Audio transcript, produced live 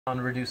on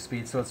reduced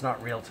speed, so it's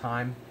not real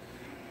time.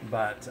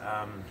 But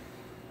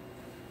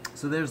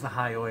so there's the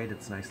hyoid.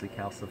 It's nicely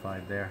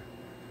calcified there.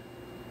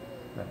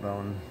 That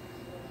bone.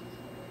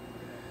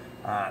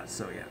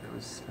 So yeah, there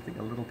was, I think,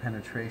 a little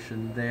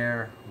penetration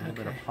there, a little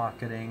bit of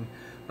pocketing,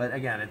 but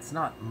again, it's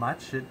not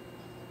much.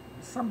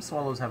 Some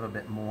swallows have a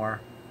bit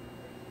more.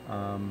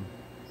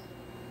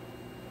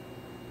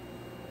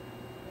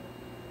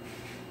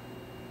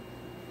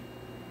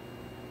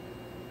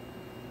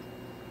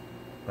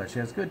 But she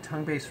has good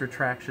tongue-based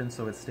retraction,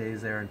 so it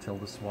stays there until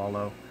the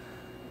swallow.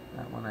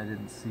 That one I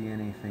didn't see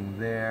anything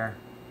there.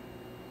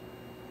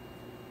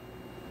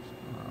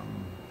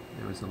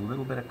 There was a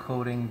little bit of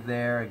coating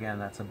there. Again,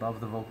 that's above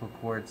the vocal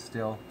cord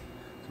still,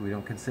 so we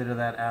don't consider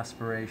that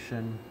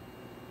aspiration.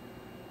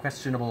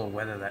 Questionable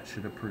whether that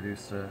should have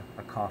produced a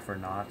cough or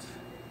not.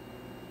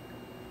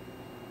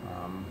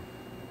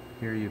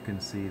 Here you can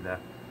see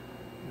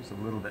there's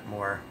a little bit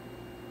more.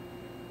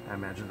 I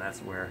imagine that's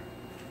where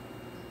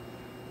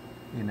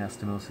the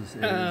anastomosis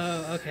is.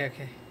 Oh,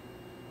 okay.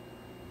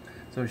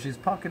 So she's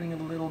pocketing a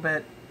little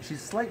bit.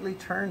 She's slightly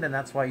turned, and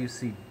that's why you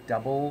see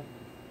double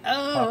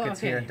pockets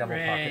here and double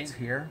pockets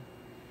here.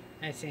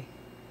 I see.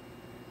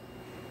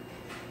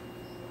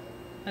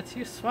 That's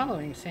you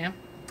swallowing, Sam.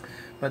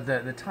 But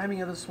the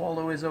timing of the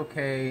swallow is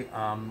okay.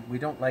 We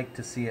don't like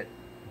to see it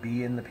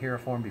be in the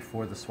piriform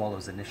before the swallow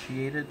is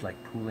initiated, like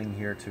pooling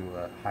here to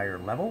a higher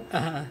level.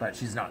 But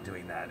she's not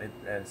doing that.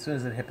 As soon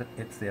as it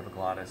hits the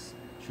epiglottis,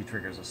 she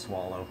triggers a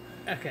swallow.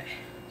 Okay.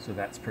 So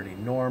that's pretty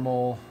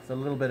normal. There's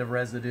a little bit of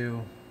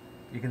residue.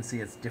 You can see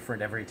it's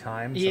different every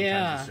time.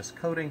 Yeah. Sometimes it's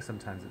just coating,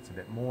 sometimes it's a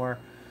bit more.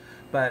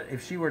 But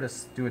if she were to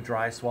do a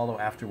dry swallow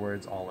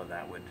afterwards, all of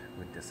that would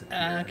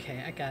disappear.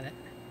 Okay, I got it.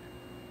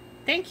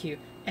 Thank you.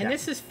 And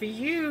this is for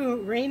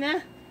you,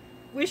 Raina.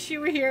 Wish you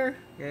were here.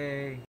 Yay.